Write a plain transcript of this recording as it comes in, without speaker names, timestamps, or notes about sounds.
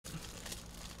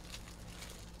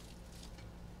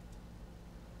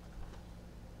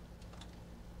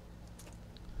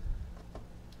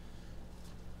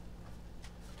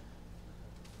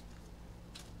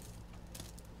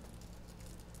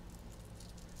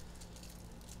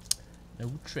No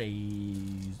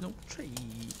trades. No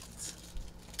trades.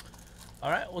 All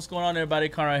right, what's going on, everybody?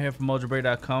 Connor right here from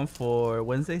Mojobreak.com for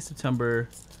Wednesday, September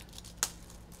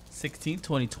 16th,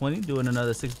 2020. Doing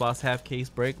another 6-box half case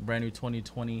break. Brand new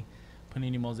 2020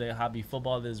 Panini Mosaic Hobby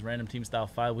Football. This is random team style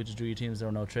 5. We just drew your teams. There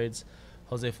were no trades.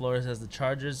 Jose Flores has the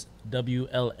Chargers.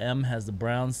 WLM has the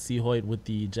Browns. C. Hoyt with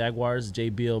the Jaguars.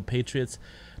 JBL Patriots.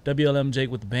 WLM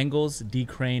Jake with the Bengals. D.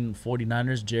 Crane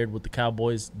 49ers. Jared with the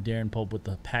Cowboys. Darren Pope with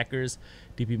the Packers.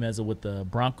 DP Mezza with the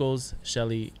Broncos.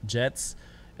 Shelly Jets.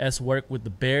 S. Work with the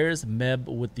Bears. Meb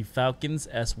with the Falcons.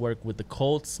 S. Work with the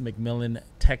Colts. McMillan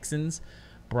Texans.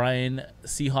 Brian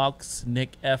Seahawks.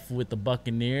 Nick F. with the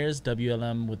Buccaneers.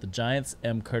 WLM with the Giants.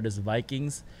 M. Curtis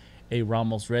Vikings. A.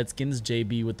 Ramos Redskins.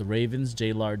 JB with the Ravens.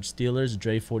 J. Large Steelers.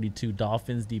 Dre 42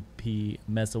 Dolphins. DP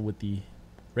Mesa with the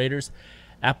Raiders.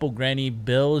 Apple Granny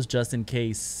Bills. Justin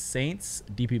K. Saints.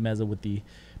 DP Meza with the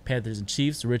Panthers and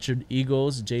Chiefs. Richard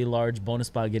Eagles. J. Large bonus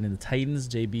spot getting the Titans.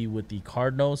 JB with the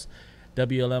Cardinals.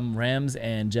 WLM Rams.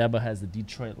 And Jabba has the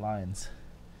Detroit Lions.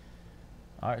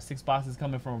 All right, 6 boxes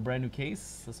coming from a brand new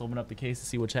case. Let's open up the case to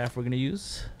see which half we're going to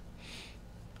use.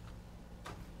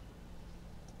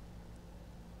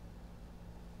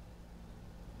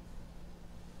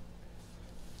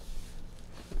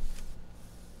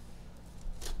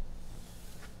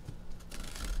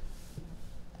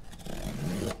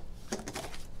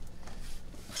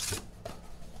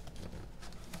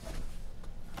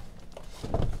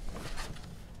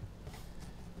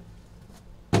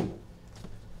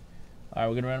 All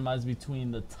right, we're going to randomize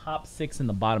between the top 6 and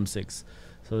the bottom 6.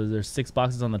 So there's 6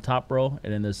 boxes on the top row,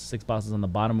 and then there's 6 boxes on the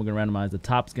bottom. We're going to randomize. The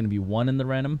top's going to be 1 in the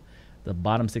random. The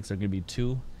bottom 6 are going to be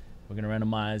 2. We're going to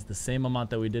randomize the same amount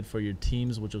that we did for your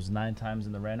teams, which was 9 times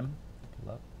in the random.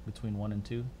 Between 1 and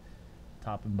 2,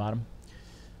 top and bottom.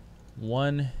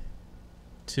 1,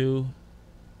 2,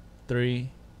 3,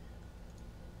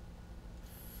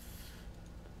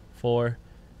 4,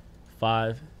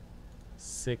 5,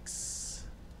 6,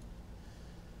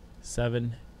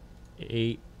 7,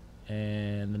 8,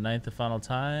 and the 9th and final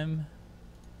time.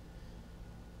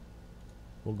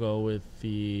 We'll go with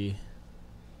the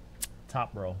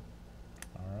top row.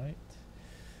 All right.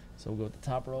 So we'll go with the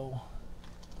top row.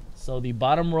 So the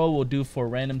bottom row we'll do for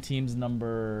random teams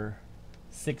number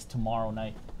 6 tomorrow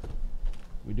night.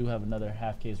 We do have another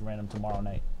half case random tomorrow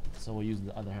night, so we'll use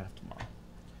the other half tomorrow.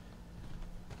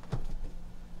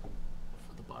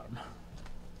 For the bottom.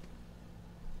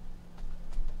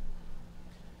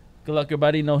 Good luck,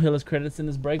 everybody. No Hillis credits in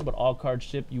this break, but all cards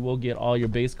shipped. You will get all your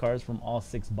base cards from all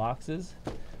 6 boxes.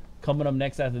 Coming up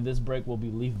next after this break will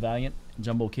be Leaf Valiant,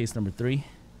 Jumbo case number 3.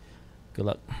 Good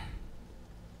luck.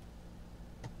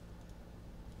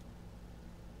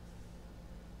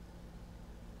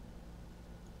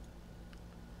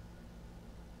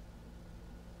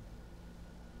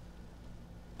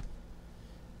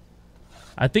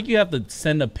 I think you have to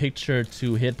send a picture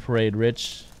to Hit Parade,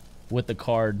 Rich, with the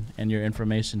card and your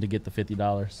information to get the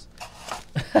 $50.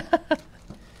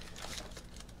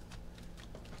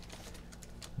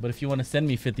 But if you want to send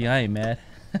me 50, I ain't mad.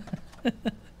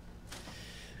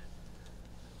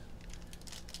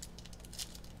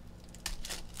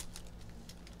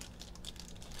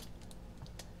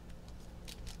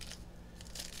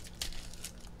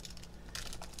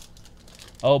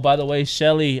 Oh, by the way,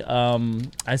 Shelly,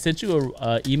 I sent you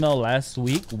a email last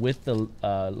week with the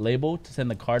label to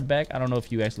send the card back. I don't know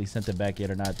if you actually sent it back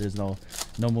yet or not. There's no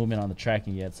movement on the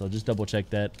tracking yet, so just double check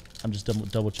that. I'm just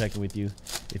double checking with you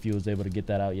if you was able to get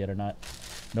that out yet or not.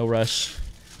 No rush.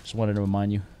 Just wanted to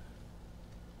remind you.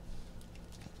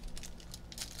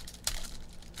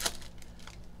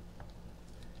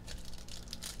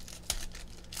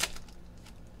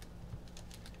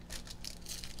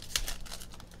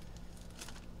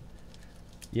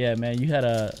 Yeah, man, you had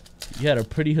a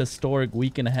pretty historic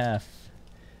week and a half.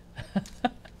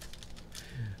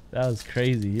 That was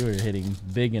crazy. You were hitting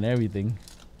big and everything.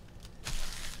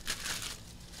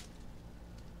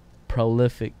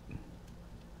 Prolific.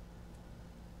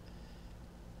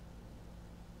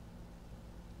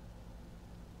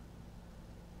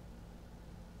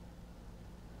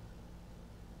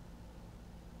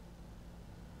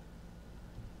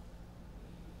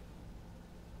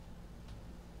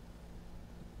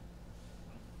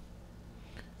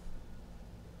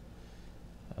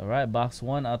 All right, box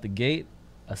 1 out the gate.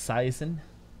 Esiason.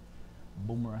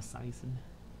 Boomer Esiason.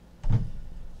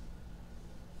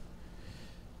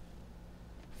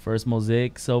 First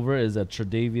Mosaic silver is a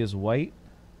Tre'Davious White.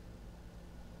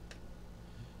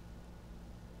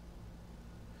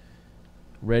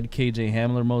 Red KJ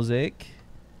Hamler Mosaic.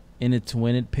 In it to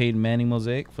win it, Peyton Manning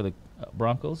Mosaic for the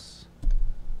Broncos.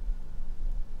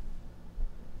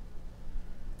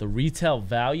 The retail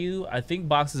value, I think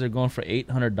boxes are going for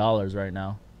 $800 right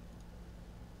now.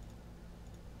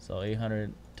 So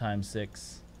 800 times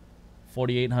 6,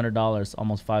 $4,800,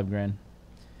 almost $5,000.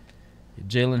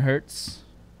 Jalen Hurts,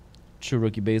 true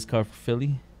rookie base card for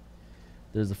Philly.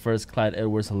 There's the first Clyde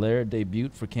Edwards-Helaire debut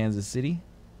for Kansas City.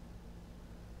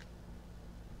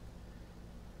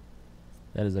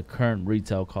 That is a current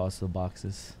retail cost of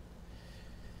boxes.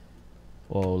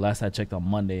 Well, last I checked on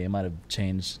Monday, it might have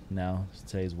changed now.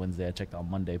 Today's Wednesday. I checked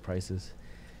on Monday prices.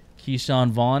 Keyshawn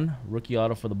Vaughn, rookie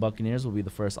auto for the Buccaneers, will be the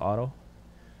first auto.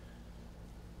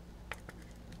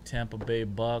 Tampa Bay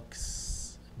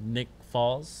Bucks, Nick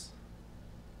Foles.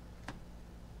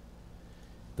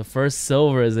 The first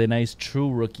silver is a nice true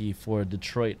rookie for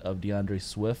Detroit of DeAndre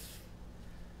Swift.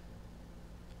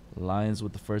 Lions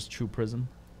with the first true prism.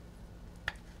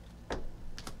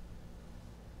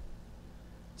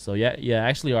 So yeah,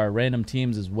 actually our random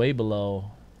teams is way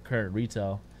below current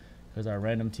retail because our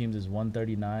random teams is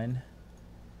 139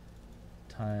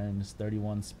 times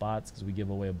 31 spots because we give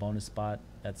away a bonus spot.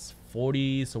 That's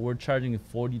 40, so we're charging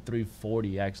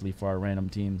 $43.40 actually for our random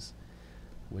teams,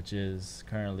 which is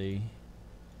currently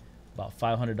about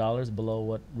 $500 below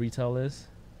what retail is.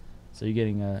 So you're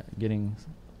getting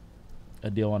a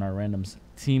deal on our randoms.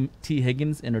 Team T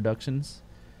Higgins introductions,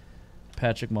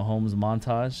 Patrick Mahomes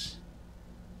montage.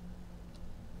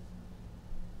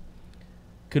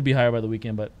 Could be higher by the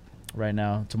weekend, but right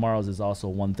now tomorrow's is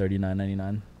also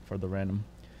 $139.99 for the random.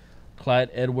 Clyde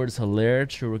Edwards-Helaire,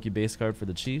 true rookie base card for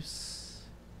the Chiefs.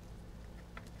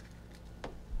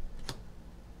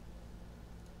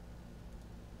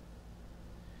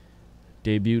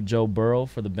 Debut Joe Burrow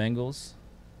for the Bengals.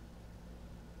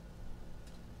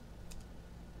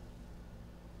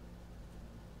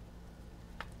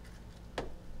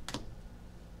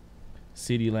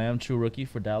 CeeDee Lamb, true rookie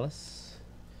for Dallas.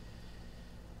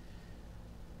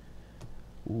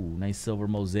 Ooh, nice silver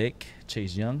mosaic.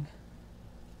 Chase Young.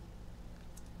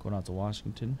 Going out to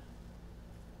Washington.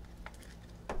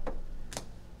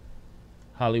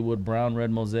 Hollywood Brown, red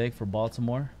mosaic for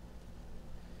Baltimore.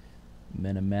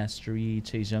 Men of Mastery,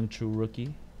 Chase Young, true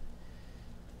rookie.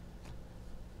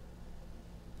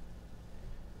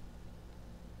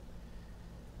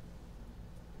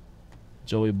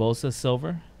 Joey Bosa,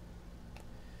 silver.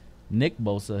 Nick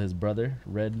Bosa, his brother,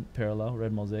 red parallel,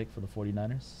 red mosaic for the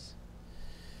 49ers.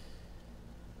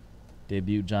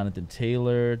 Debut Jonathan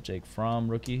Taylor, Jake Fromm,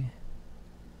 rookie.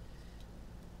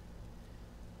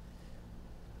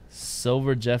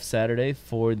 Silver Jeff Saturday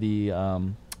for the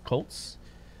Colts.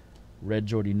 Red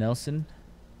Jordy Nelson.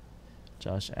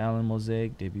 Josh Allen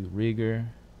mosaic. Debut Rieger.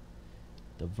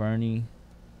 DuVernay.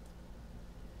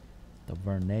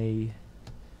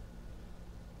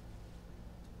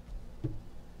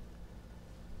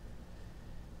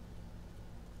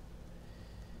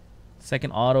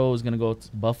 Second auto is going to go to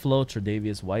Buffalo,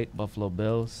 Tre'Davious White, Buffalo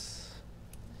Bills.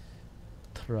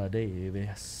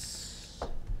 Tre'Davious.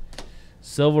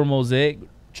 Silver mosaic,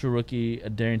 true rookie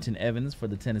Darrington Evans for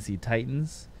the Tennessee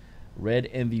Titans.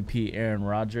 Red MVP Aaron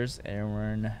Rodgers,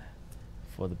 Aaron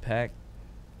for the Pack,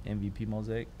 MVP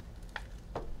mosaic.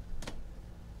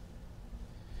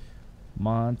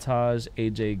 Montage,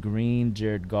 AJ Green,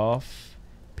 Jared Goff,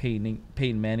 Peyton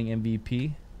Manning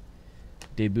MVP.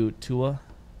 Debut Tua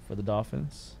for the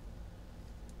Dolphins.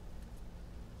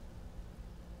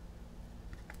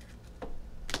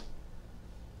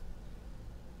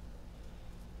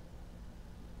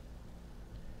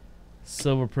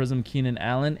 Silver Prism Keenan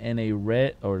Allen and a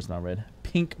red, or it's not red,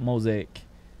 pink mosaic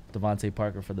Devontae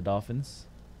Parker for the Dolphins.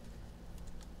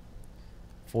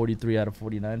 43 out of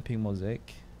 49 pink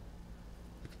mosaic.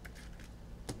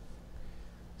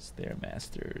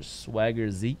 Stairmasters, Swagger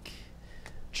Zeke,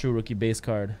 true rookie base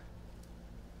card.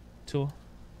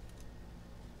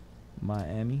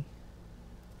 Miami.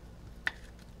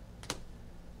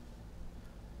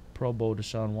 Pro Bowl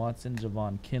Deshaun Watson,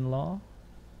 Javon Kinlaw.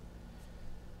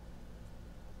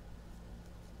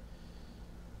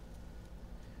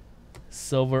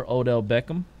 Silver Odell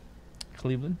Beckham,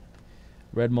 Cleveland.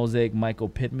 Red mosaic Michael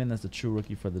Pittman, that's the true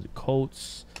rookie for the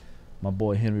Colts. My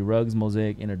boy Henry Ruggs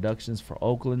mosaic introductions for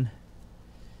Oakland.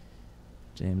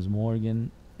 James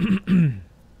Morgan.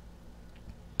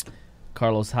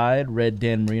 Carlos Hyde, red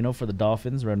Dan Marino for the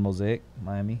Dolphins, red mosaic,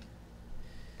 Miami.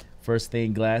 First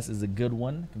stained glass is a good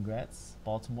one. Congrats,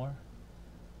 Baltimore.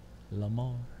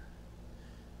 Lamar.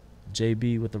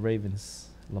 JB with the Ravens,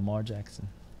 Lamar Jackson.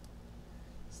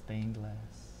 Stained glass.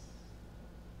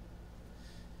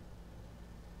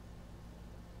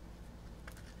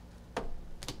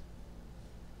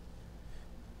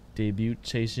 Debut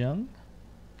Chase Young.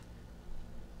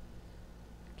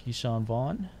 Keyshawn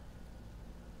Vaughn.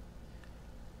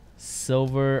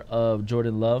 Silver of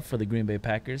Jordan Love for the Green Bay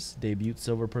Packers. Debut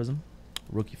silver prism.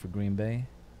 Rookie for Green Bay.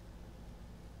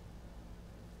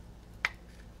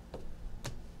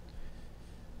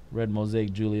 Red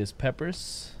Mosaic Julius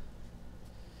Peppers.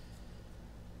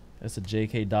 That's a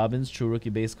J.K. Dobbins true rookie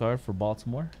base card for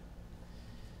Baltimore.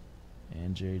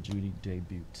 And Jerry Jeudy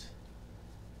debut.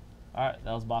 Alright,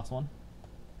 that was box 1.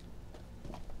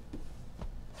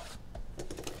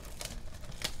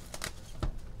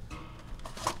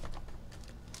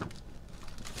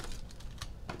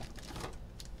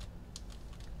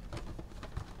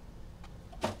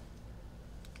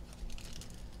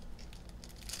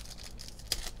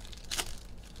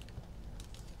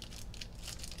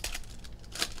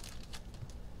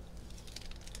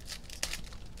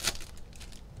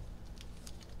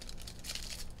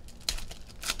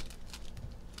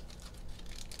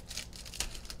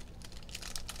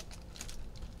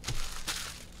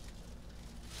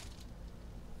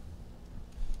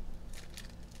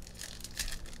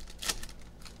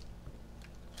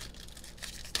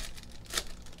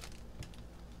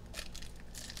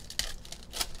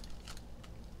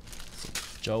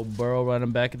 Joe Burrow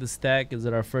running back at the stack. Is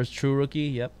it our first true rookie?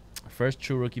 Yep. First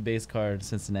true rookie base card,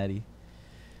 Cincinnati.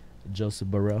 Joseph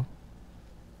Burrow.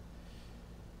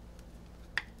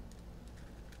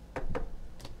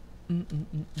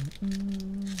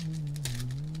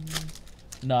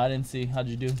 No, I didn't see. How'd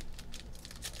you do?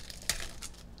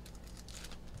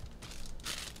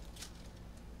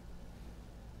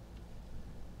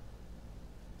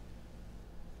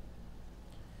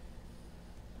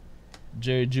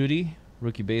 Jerry Jeudy,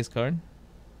 rookie base card.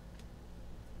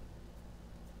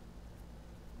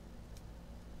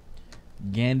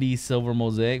 Gandy silver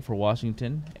mosaic for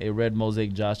Washington. A red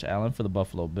mosaic Josh Allen for the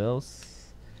Buffalo Bills.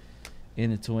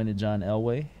 In it to win it John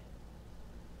Elway.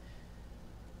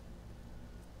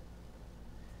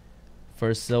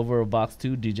 First silver of box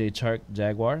 2 DJ Chark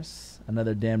Jaguars.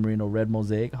 Another Dan Marino red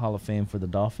mosaic Hall of Fame for the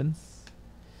Dolphins.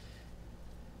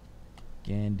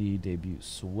 Gandy debut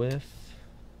Swift.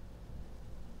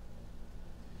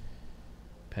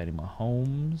 Patty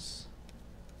Mahomes.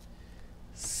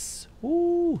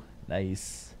 Ooh,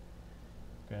 nice.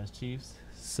 Grass Chiefs.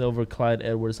 Silver Clyde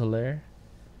Edwards-Helaire.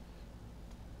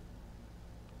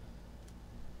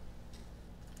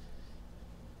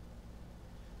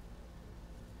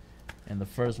 And the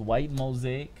first white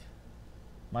mosaic.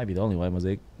 Might be the only white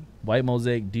mosaic. White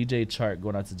mosaic DJ Chark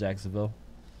going out to Jacksonville.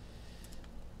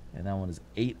 And that one is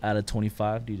 8 out of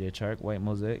 25. DJ Chark, white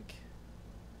mosaic.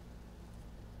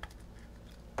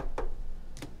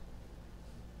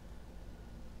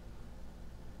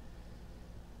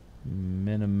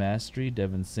 Mastery,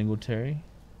 Devin Singletary.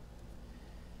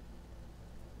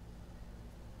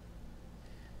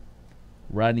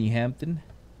 Rodney Hampton,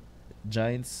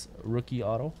 Giants rookie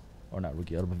auto. Or not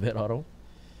rookie auto, but vet auto.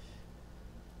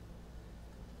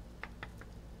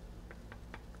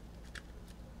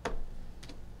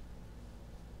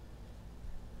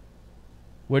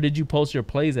 Where did you post your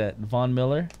plays at? Von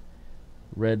Miller.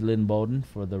 Red Lynn Bowden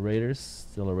for the Raiders.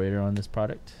 Still a Raider on this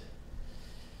product.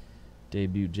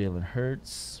 Debut Jalen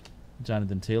Hurts.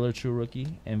 Jonathan Taylor, true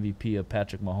rookie. MVP of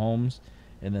Patrick Mahomes.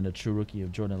 And then a true rookie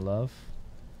of Jordan Love.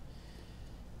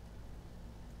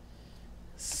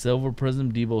 Silver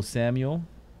Prism Deebo Samuel.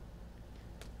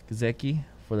 Gesicki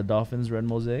for the Dolphins, red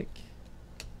mosaic.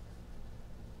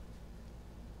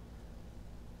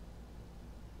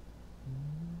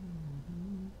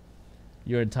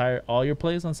 All your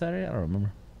plays on Saturday? I don't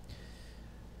remember.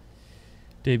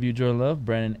 Debut Jordan Love.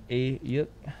 Brandon Ayuk.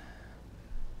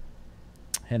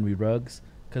 Henry Ruggs,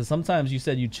 because sometimes you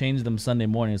said you changed them Sunday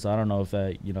morning, so I don't know if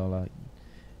that, like,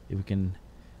 if we can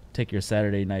take your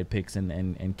Saturday night picks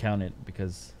and count it,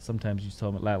 because sometimes you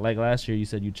told me, like last year, you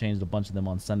said you changed a bunch of them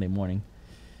on Sunday morning.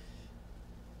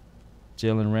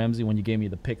 Jalen Ramsey, when you gave me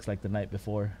the picks like the night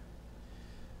before.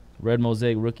 Red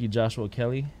mosaic rookie Joshua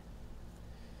Kelly.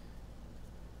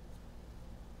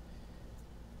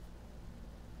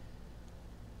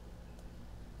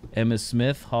 Emmitt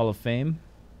Smith, Hall of Fame.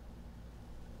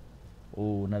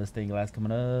 Oh, another stained glass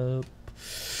coming up.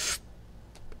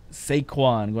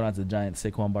 Saquon going out to the Giants.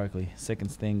 Saquon Barkley, second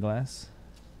stained glass.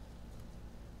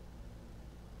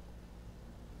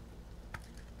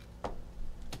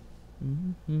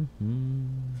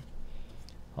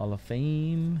 Hall of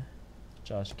Fame,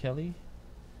 Josh Kelly.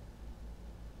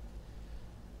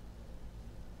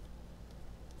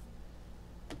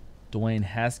 Dwayne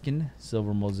Haskin,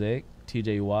 silver mosaic.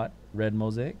 TJ Watt, red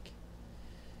mosaic.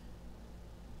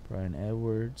 Brian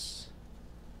Edwards.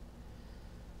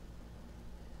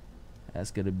 That's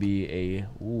going to be a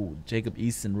Jacob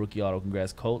Eason rookie auto.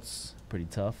 Congrats, Colts. Pretty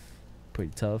tough.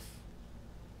 Pretty tough.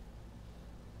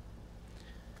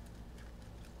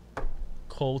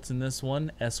 Colts in this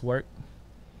one. S work.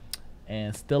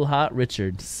 And still hot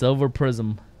Richard. Silver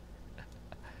Prism.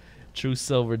 True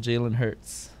silver Jalen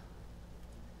Hurts.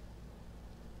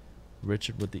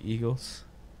 Richard with the Eagles.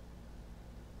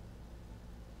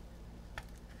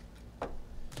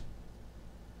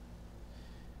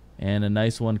 And a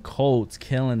nice one, Colts,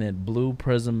 killing it. Blue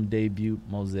Prism debut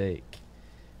Mosaic.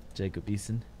 Jacob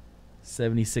Eason.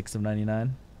 76 of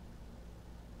 99.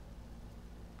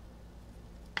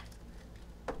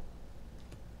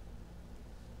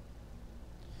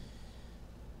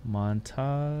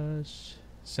 Montage.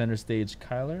 Center stage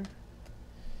Kyler.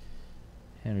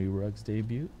 Henry Ruggs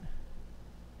debut.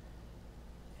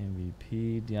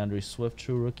 MVP. DeAndre Swift,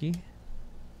 true rookie.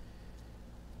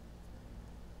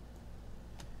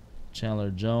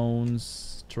 Chandler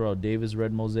Jones, Terrell Davis,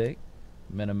 red mosaic.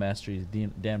 Meta Masteries,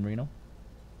 Dan Marino.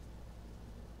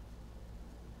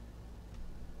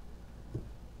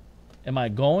 Am I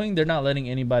going? They're not letting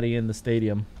anybody in the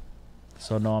stadium.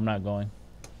 So no, I'm not going.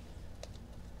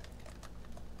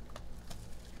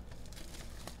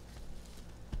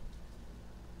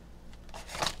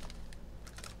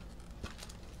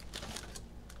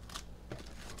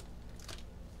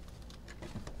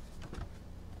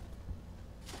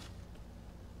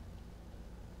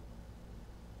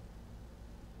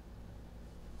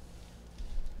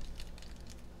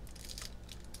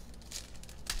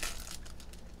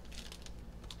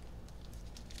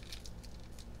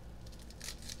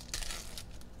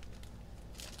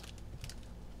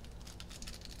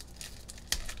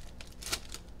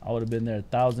 I would have been there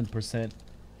 1,000%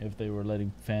 if they were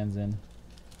letting fans in.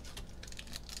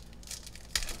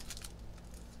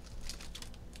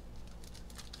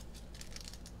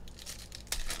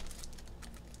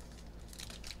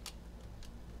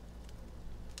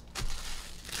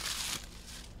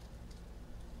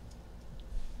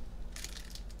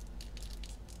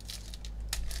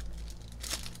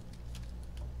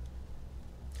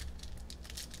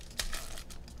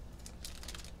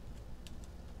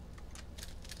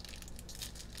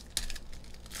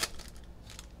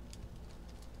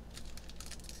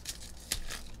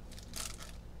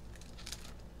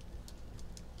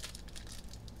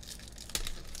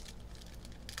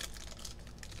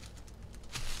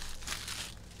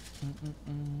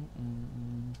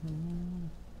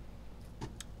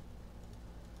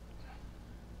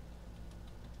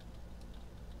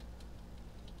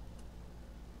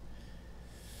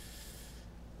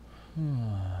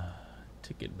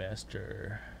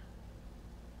 Ticketmaster.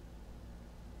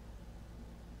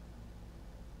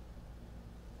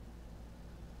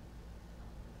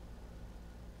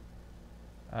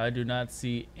 I do not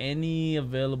see any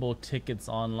available tickets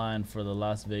online for the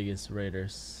Las Vegas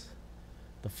Raiders.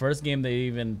 The first game they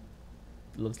even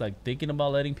looks like thinking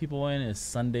about letting people in is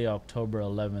Sunday, October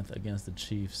 11th against the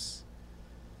Chiefs.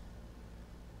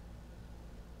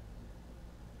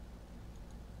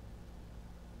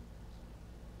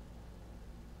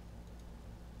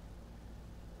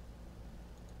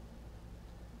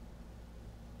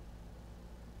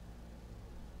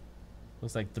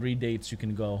 Looks like 3 dates you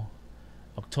can go.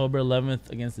 October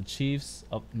 11th against the Chiefs,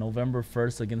 November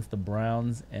 1st against the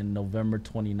Browns, and November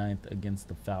 29th against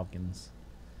the Falcons.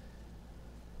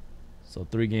 So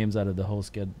 3 games out of the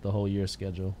whole year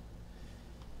schedule.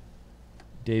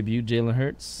 Debut Jalen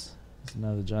Hurts. It's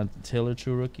another Jonathan Taylor,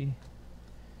 true rookie.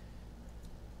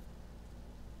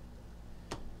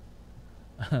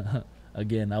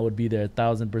 Again, I would be there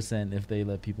 1,000% if they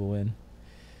let people in.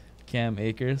 Cam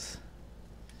Akers.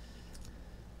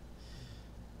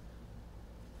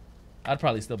 I'd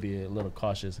probably still be a little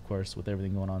cautious, of course, with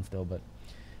everything going on still, but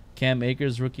Cam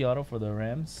Akers, rookie auto for the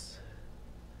Rams.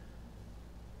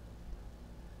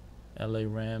 LA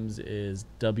Rams is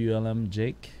WLM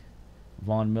Jake,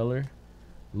 Von Miller,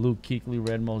 Luke Kuechly,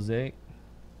 red mosaic.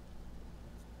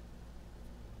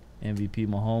 MVP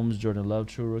Mahomes, Jordan Love,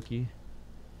 true rookie.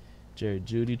 Jared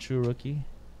Judy, true rookie.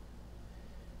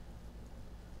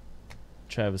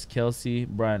 Travis Kelce,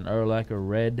 Brian Urlacher,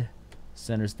 red.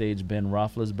 Center stage Ben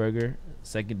Roethlisberger.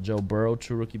 Second Joe Burrow,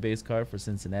 true rookie base card for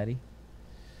Cincinnati.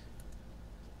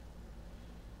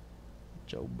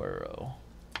 Joe Burrow.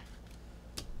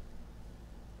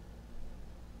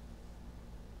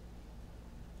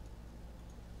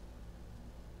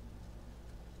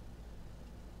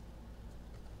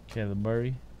 Kevin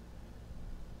Murray.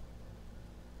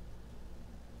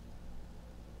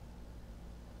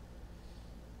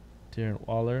 Darren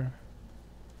Waller.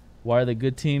 Why are the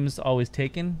good teams always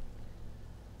taken?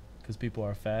 Because people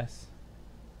are fast.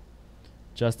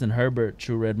 Justin Herbert,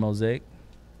 true red mosaic.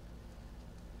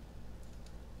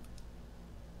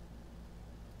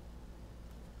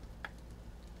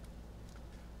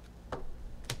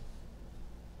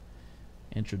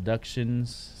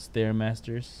 Introductions,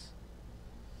 Stairmasters.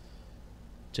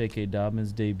 J.K.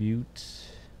 Dobbins debut.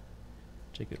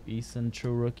 Jacob Eason,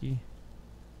 true rookie.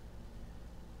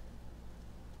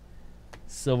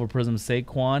 Silver Prism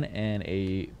Saquon and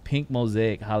a pink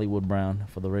Mosaic Hollywood Brown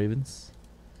for the Ravens.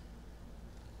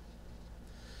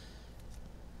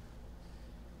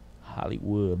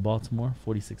 Hollywood, Baltimore,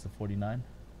 46/49.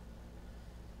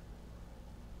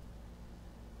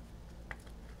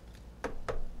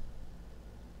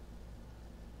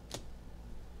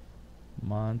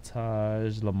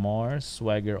 Montage Lamar,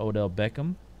 Swagger Odell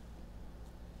Beckham.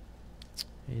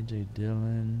 AJ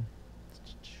Dillon.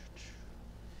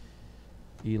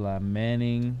 Eli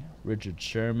Manning, Richard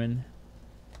Sherman.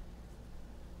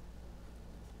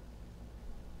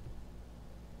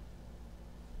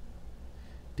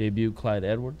 Debut Clyde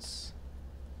Edwards.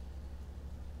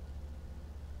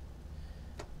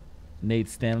 Nate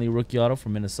Stanley, rookie auto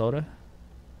from Minnesota.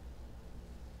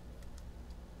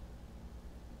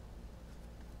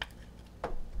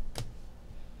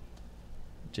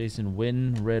 Jason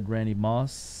Witten, red Randy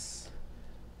Moss.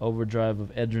 Overdrive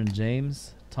of Edgerrin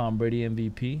James. Tom Brady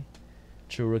MVP.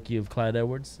 True rookie of Clyde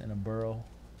Edwards. And a Burrow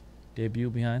debut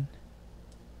behind.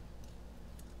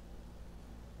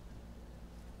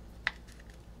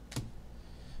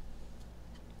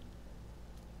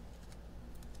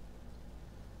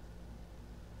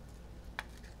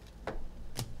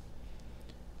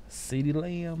 CeeDee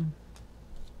Lamb.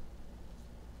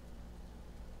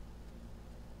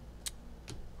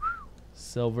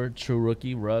 Silver, true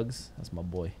rookie, Ruggs. That's my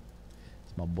boy.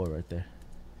 That's my boy right there.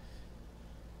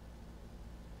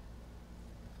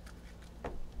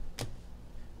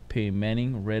 Peyton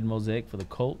Manning, red Mosaic for the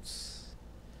Colts.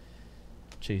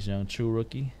 Chase Young, true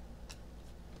rookie.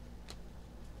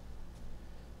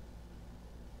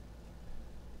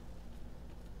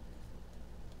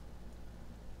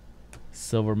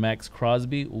 Silver Max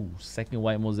Crosby. Ooh, second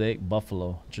white Mosaic,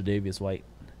 Buffalo. Tre'Davious White.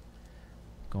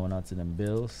 Going out to them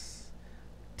Bills.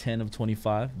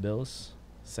 10/25 Bills.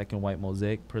 Second white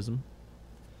Mosaic Prism.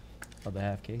 Other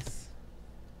half case.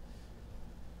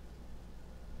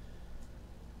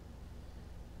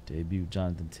 Debut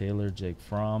Jonathan Taylor, Jake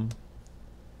Fromm.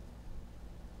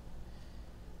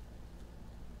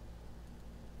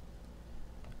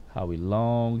 Howie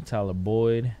Long, Tyler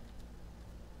Boyd.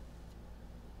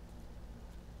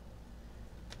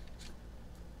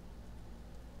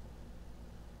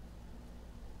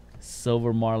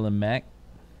 Silver Marlon Mack.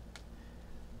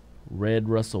 Red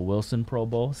Russell Wilson Pro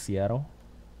Bowl, Seattle.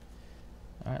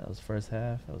 All right, that was first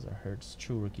half. That was a Hurts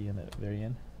true rookie in the very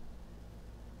end.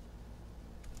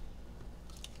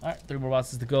 All right, 3 more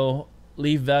boxes to go.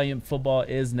 Leave Valiant Football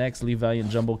is next. Leave Valiant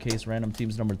Jumbo Case Random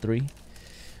Teams number 3.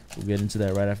 We'll get into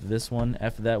that right after this one.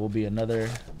 After that will be another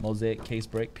Mosaic Case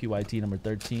Break, PYT number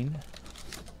 13.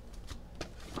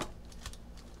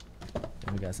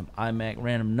 Then we got some iMac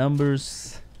random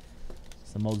numbers.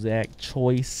 Some Mosaic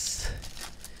Choice.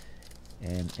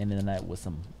 And ending the night with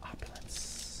some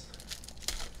opulence.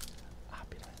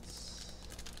 Opulence.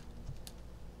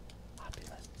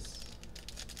 Opulence.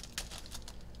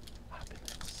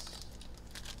 Opulence.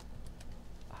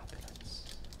 Opulence.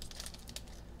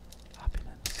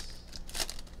 Opulence.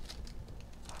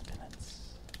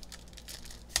 Opulence.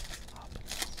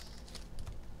 Opulence.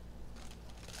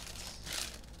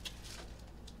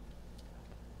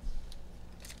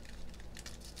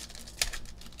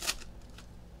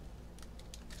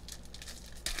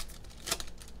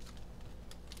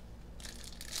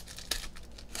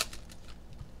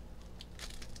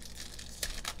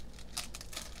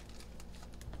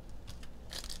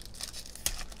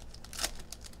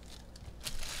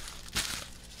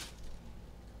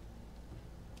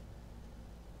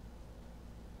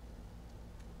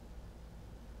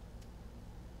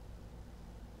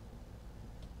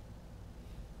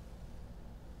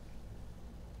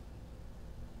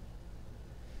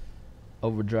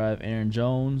 Overdrive Aaron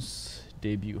Jones.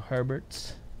 Debut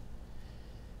Herbert.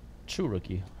 True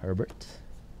rookie Herbert.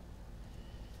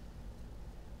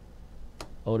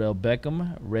 Odell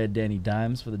Beckham. Red Danny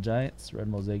Dimes for the Giants. Red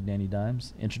Mosaic Danny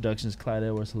Dimes. Introductions Clyde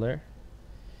Edwards-Helaire.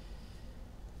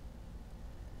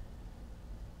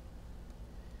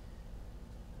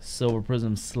 Silver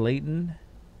Prism Slayton.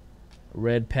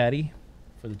 Red Patty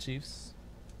for the Chiefs.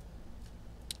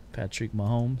 Patrick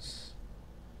Mahomes.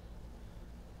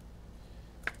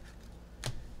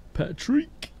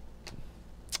 Patrick.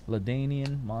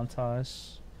 LaDainian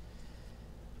Montage.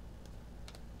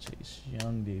 Chase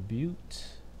Young debut.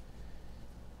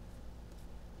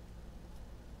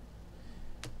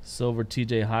 Silver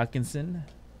TJ Hawkinson.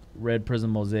 Red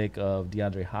Prism Mosaic of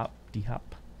DeAndre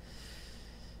D-Hop.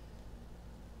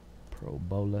 Pro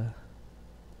Bola.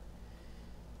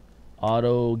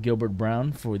 Auto Gilbert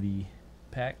Brown for the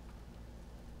pack.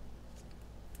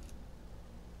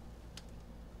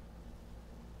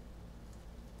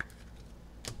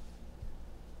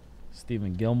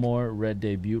 Stephen Gilmore, red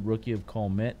debut, rookie of Cole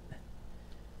Met.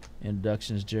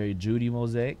 Introductions, Jerry Jeudy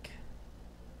Mosaic.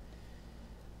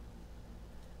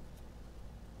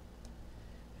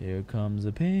 Here comes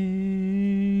a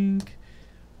pink.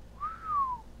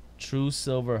 True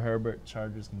silver Herbert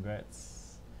Chargers,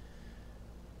 congrats.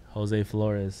 Jose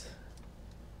Flores,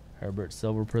 Herbert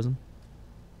silver prism.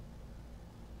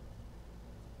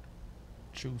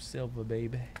 True silver,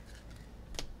 baby.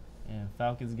 And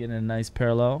Falcons getting a nice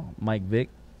parallel. Mike Vick,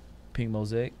 pink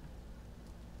mosaic.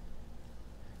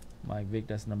 Mike Vick,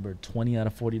 that's number 20 out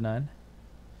of 49.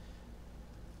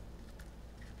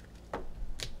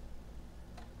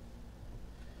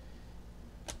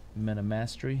 Meta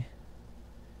Mastery.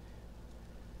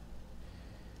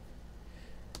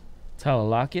 Tyler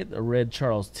Lockett, a red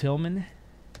Charles Tillman.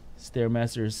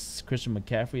 Stairmaster's Christian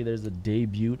McCaffrey. There's a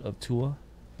debut of Tua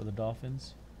for the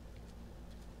Dolphins.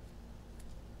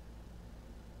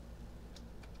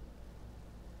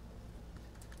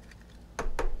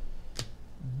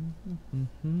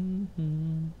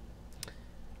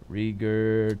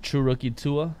 Rieger, true rookie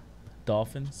Tua,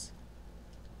 Dolphins.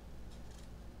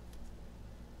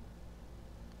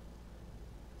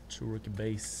 True rookie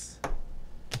base.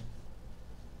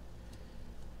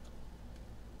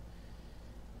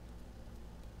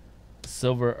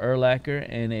 Silver Urlacher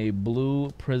and a blue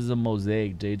prism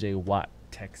mosaic J.J. Watt,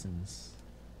 Texans.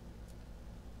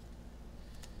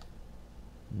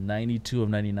 92 of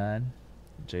 99.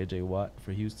 J.J. Watt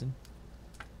for Houston.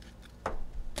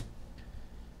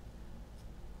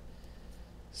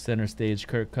 Center stage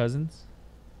Kirk Cousins.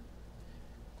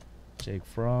 Jake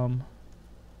Fromm.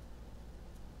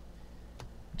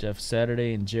 Jeff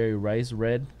Saturday and Jerry Rice,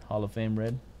 red, Hall of Fame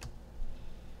red.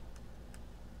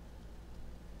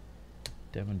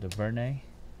 Devin DuVernay.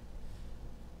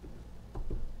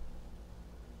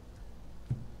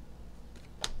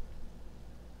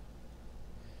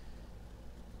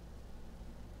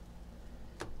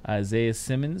 Isaiah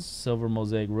Simmons, silver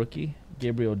mosaic rookie.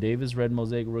 Gabriel Davis, red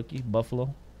mosaic rookie,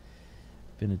 Buffalo.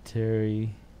 Vinatieri.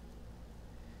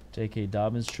 J.K.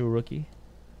 Dobbins, true rookie.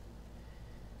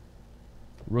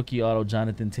 Rookie auto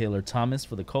Jonathan Taylor Thomas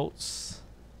for the Colts.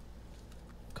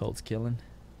 Colts killing.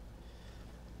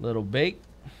 Little Bake.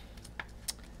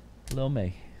 Lil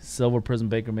May. Silver Prism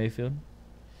Baker Mayfield.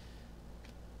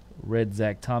 Red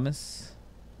Zach Thomas.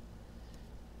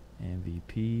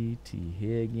 MVP T.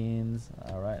 Higgins.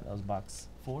 All right, that was box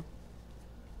 4.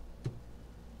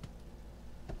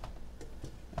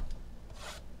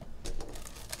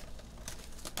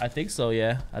 I think so,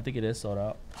 yeah. I think it is sold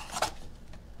out.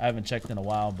 I haven't checked in a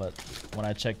while, but when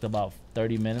I checked about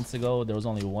 30 minutes ago, there was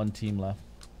only one team left.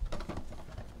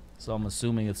 So I'm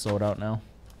assuming it's sold out now.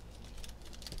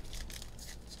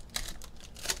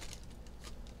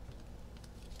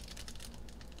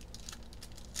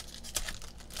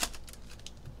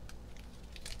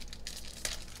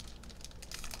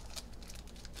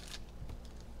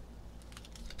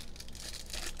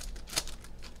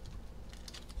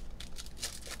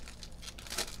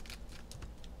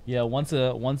 Yeah, once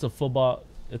a football,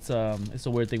 it's a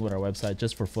weird thing with our website,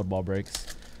 just for football breaks.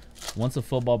 Once a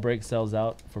football break sells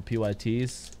out for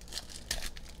PYTs,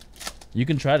 you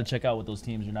can try to check out with those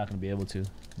teams. You're not going to be able to.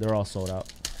 They're all sold out.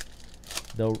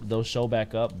 They'll show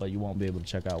back up, but you won't be able to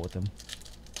check out with them.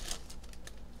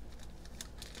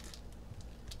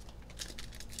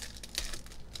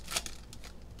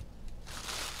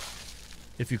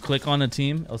 If you click on a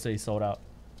team, it'll say sold out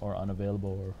or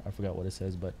unavailable, or I forgot what it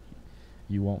says, but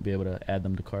you won't be able to add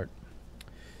them to cart.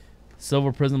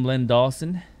 Silver Prism Len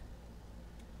Dawson.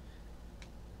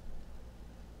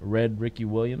 Red Ricky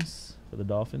Williams for the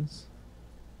Dolphins.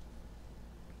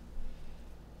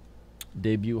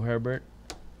 Debut Herbert.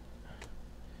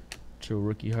 True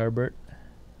rookie Herbert.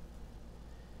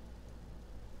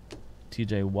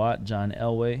 TJ Watt, John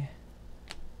Elway.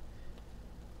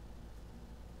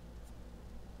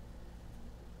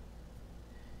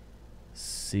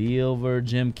 Silver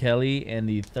Jim Kelly, and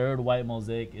the third white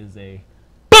mosaic is a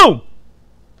boom!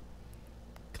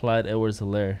 Clyde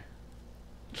Edwards-Helaire.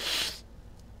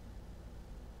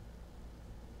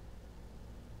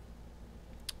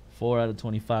 Four out of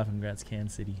 25. Congrats,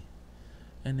 Kansas City.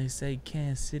 And they say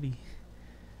Kansas City.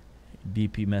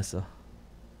 DP Mesa.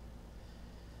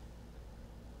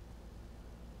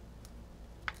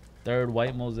 Third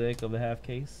white mosaic of a half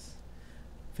case.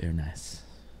 Very nice.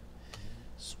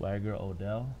 Swagger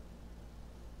Odell.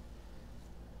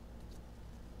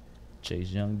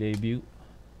 Chase Young debut.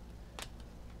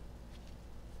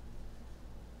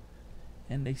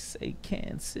 And they say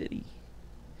Kansas City.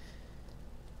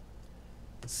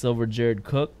 Silver Jared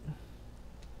Cook.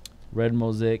 Red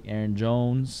Mosaic Aaron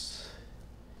Jones.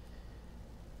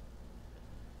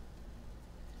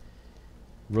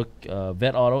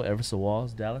 Vet Auto Everson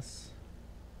Walls, Dallas.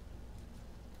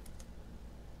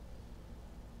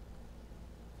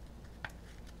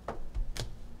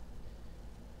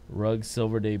 Ruggs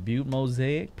Silver Debut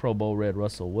Mosaic. Pro Bowl Red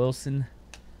Russell Wilson.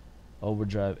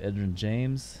 Overdrive Edrin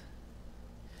James.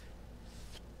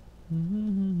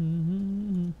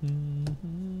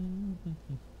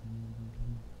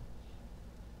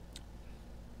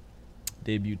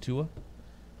 Debut Tua.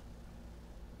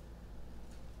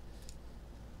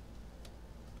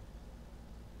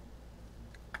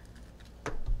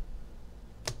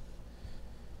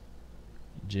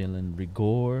 Jalen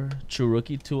Rigor. True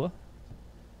rookie Tua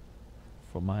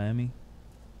from Miami.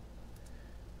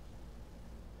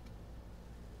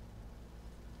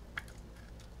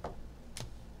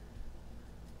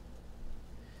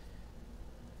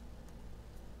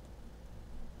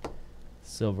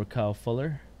 Silver Kyle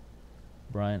Fuller.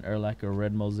 Brian Urlacher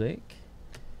Red Mosaic.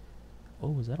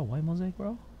 Oh, is that a white mosaic,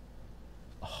 bro?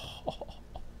 Oh.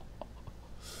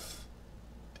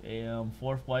 Damn,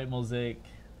 4th white mosaic.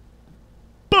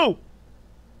 Boom!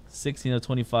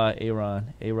 16/25,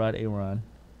 Aaron.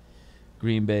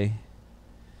 Green Bay.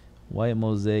 White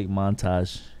mosaic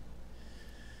montage.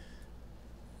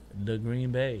 The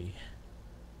Green Bay.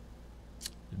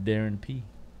 Darren P.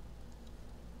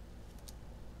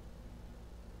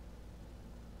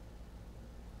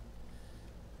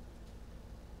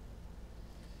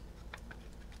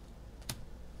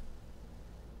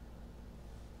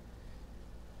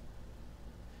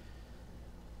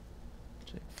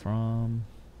 From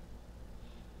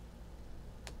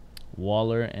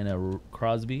Waller and a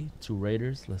Crosby, 2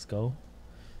 Raiders. Let's go.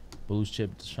 Blues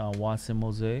chip Deshaun Watson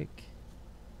mosaic.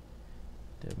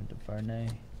 Devin DuVernay.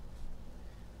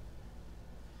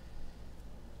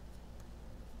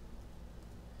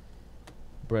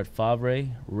 Brett Favre,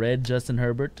 red Justin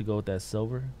Herbert to go with that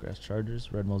silver. Grass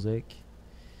Chargers, red mosaic.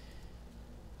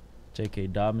 J.K.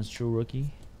 Dobbins, true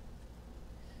rookie.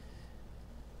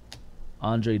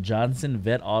 Andre Johnson,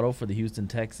 vet auto for the Houston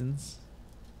Texans.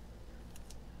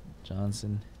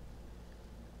 Johnson.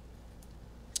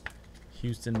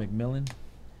 Houston McMillan.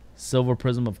 Silver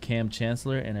prism of Cam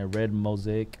Chancellor and a red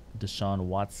mosaic Deshaun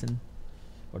Watson.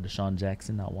 Or Deshaun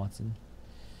Jackson, not Watson.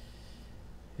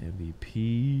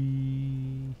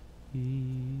 MVP.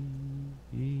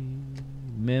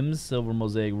 Mims, silver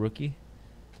mosaic rookie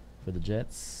for the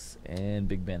Jets. And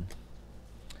Big Ben.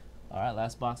 All right,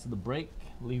 last box of the break.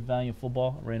 Leave Valiant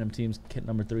Football. Random teams kit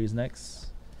number 3 is next.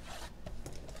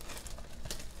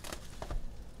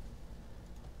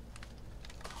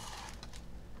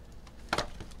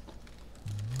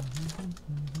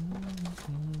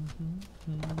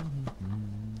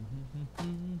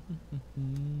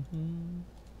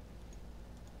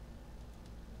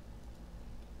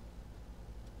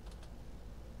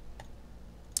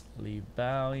 Leave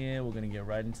Valiant. We're going to get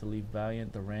right into Leave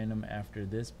Valiant, the random after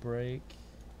this break.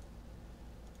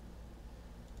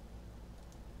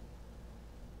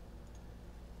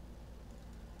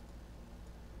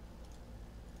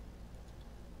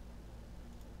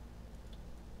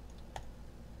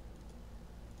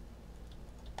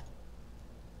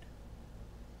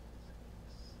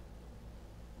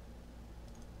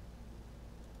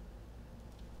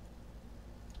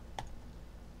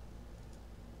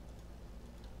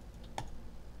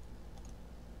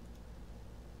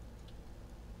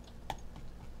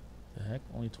 Heck,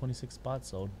 only 26 spots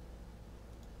sold.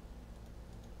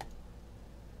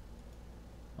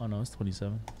 Oh no, it's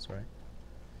 27. That's right.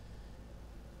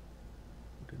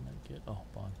 What didn't I get? Oh,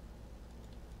 Bond.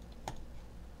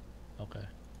 Okay.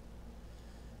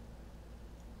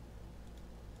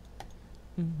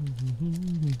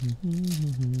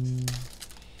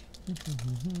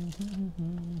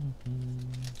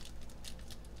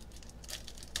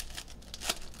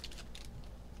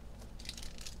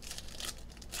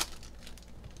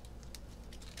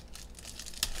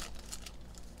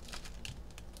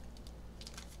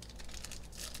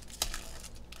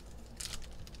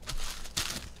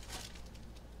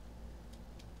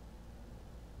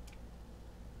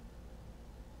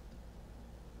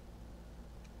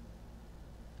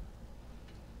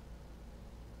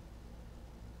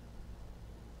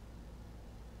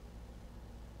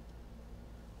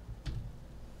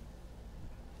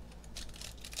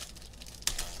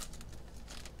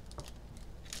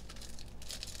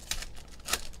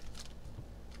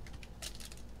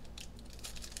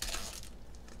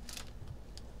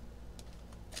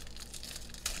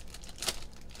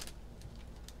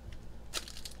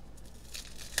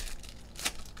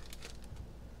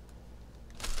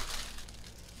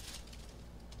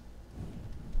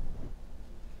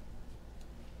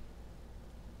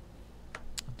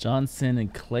 Johnson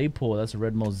and Claypool. That's a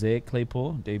red Mosaic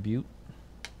Claypool debut.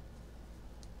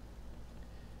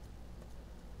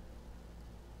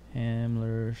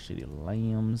 Hamler, Shady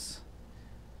Lambs.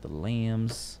 The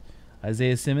Lambs.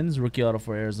 Isaiah Simmons, rookie auto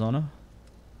for Arizona.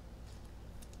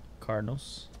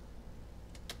 Cardinals.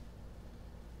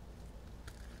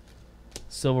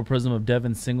 Silver Prism of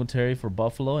Devin Singletary for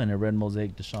Buffalo, and a red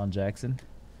Mosaic Deshaun Jackson.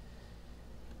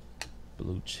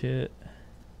 Blue chip.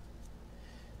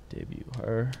 Debut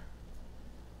her.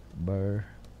 Burr.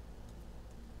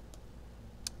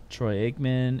 Troy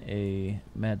Aikman, a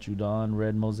Matt Judon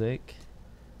red Mosaic.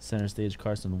 Center stage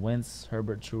Carson Wentz,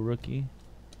 Herbert true rookie.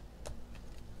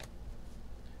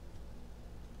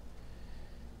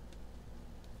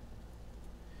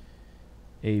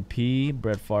 AP,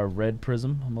 Brett Favre red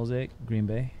prism Mosaic, Green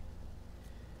Bay.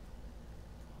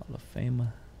 Hall of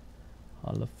Famer.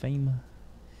 Hall of Famer.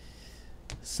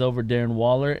 Silver Darren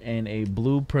Waller, and a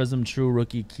blue prism true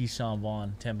rookie Keyshawn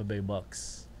Vaughn, Tampa Bay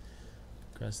Bucks.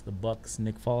 Across the Bucks,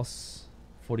 Nick Foss,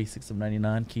 46 of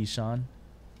 99, Keyshawn.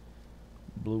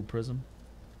 Blue prism.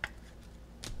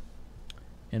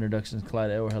 Introductions,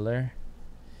 Clyde Edward-Helaire.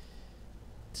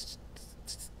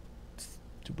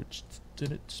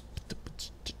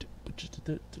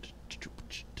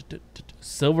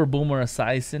 Silver Boomer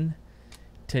Esiason,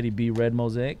 Teddy B red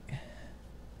Mosaic.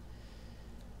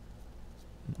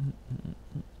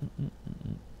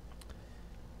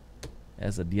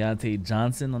 As a Deontay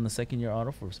Johnson on the second-year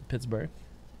auto for Pittsburgh.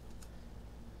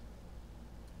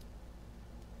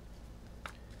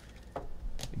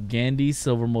 Gandy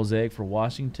silver Mosaic for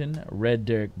Washington. Red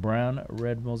Derek Brown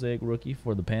red Mosaic rookie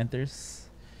for the Panthers.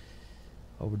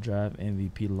 Overdrive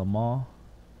MVP Lamar.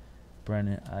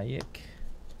 Brandon Ayuk.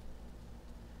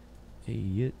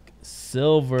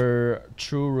 Silver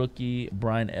true rookie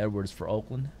Brian Edwards for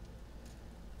Oakland.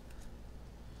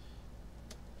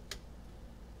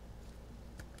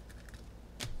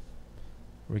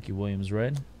 Ricky Williams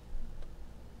red.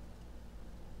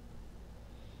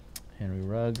 Henry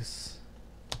Ruggs.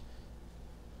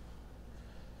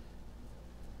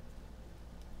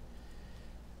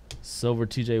 Silver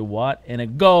TJ Watt, and a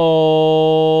gold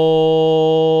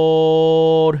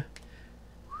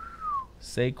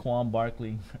Saquon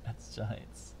Barkley. That's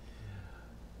Giants.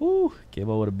 Woo, came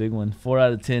out with a big one. 4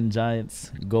 out of 10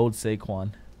 Giants. Gold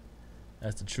Saquon.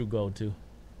 That's the true gold too.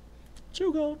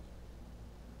 True gold.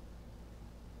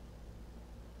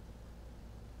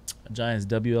 Giants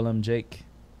WLM Jake.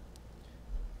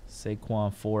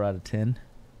 Saquon 4 out of 10.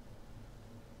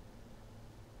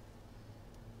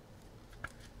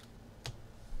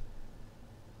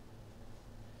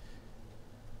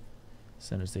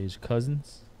 Center stage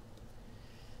Cousins.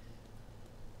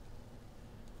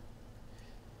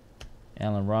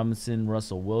 Allen Robinson,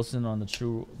 Russell Wilson on the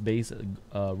true base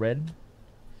red.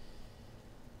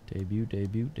 Debut.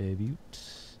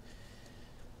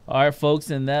 All right,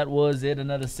 folks, and that was it.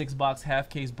 Another 6-box half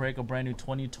case break of brand new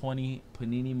 2020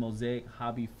 Panini Mosaic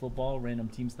Hobby Football random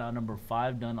team style number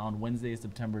 5, done on Wednesday,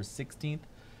 September 16th,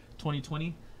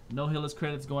 2020. No Hillis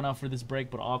credits going out for this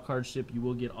break, but all cards ship. You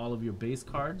will get all of your base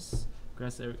cards.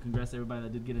 Congrats to everybody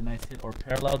that did get a nice hit or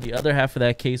parallel. The other half of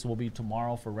that case will be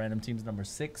tomorrow for random teams number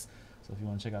 6. So if you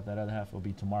want to check out that other half, it will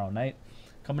be tomorrow night.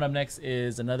 Coming up next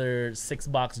is another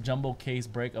 6-box jumbo case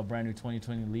break of brand new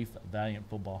 2020 Leaf Valiant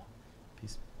Football.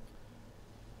 Peace.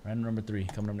 Random number 3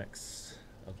 coming up next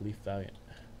of Leaf Valiant.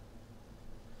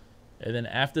 And then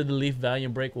after the Leaf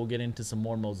Valiant break, we'll get into some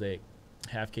more Mosaic.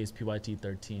 Half case PYT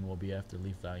 13 will be after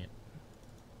Leaf Valiant.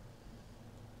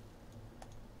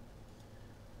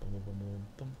 Bum, bum, bum,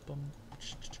 bum, bum,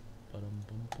 bum,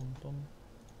 bum, bum.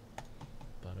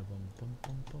 Bada bum bum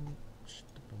bum bum.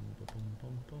 Bum bum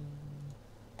bum bum.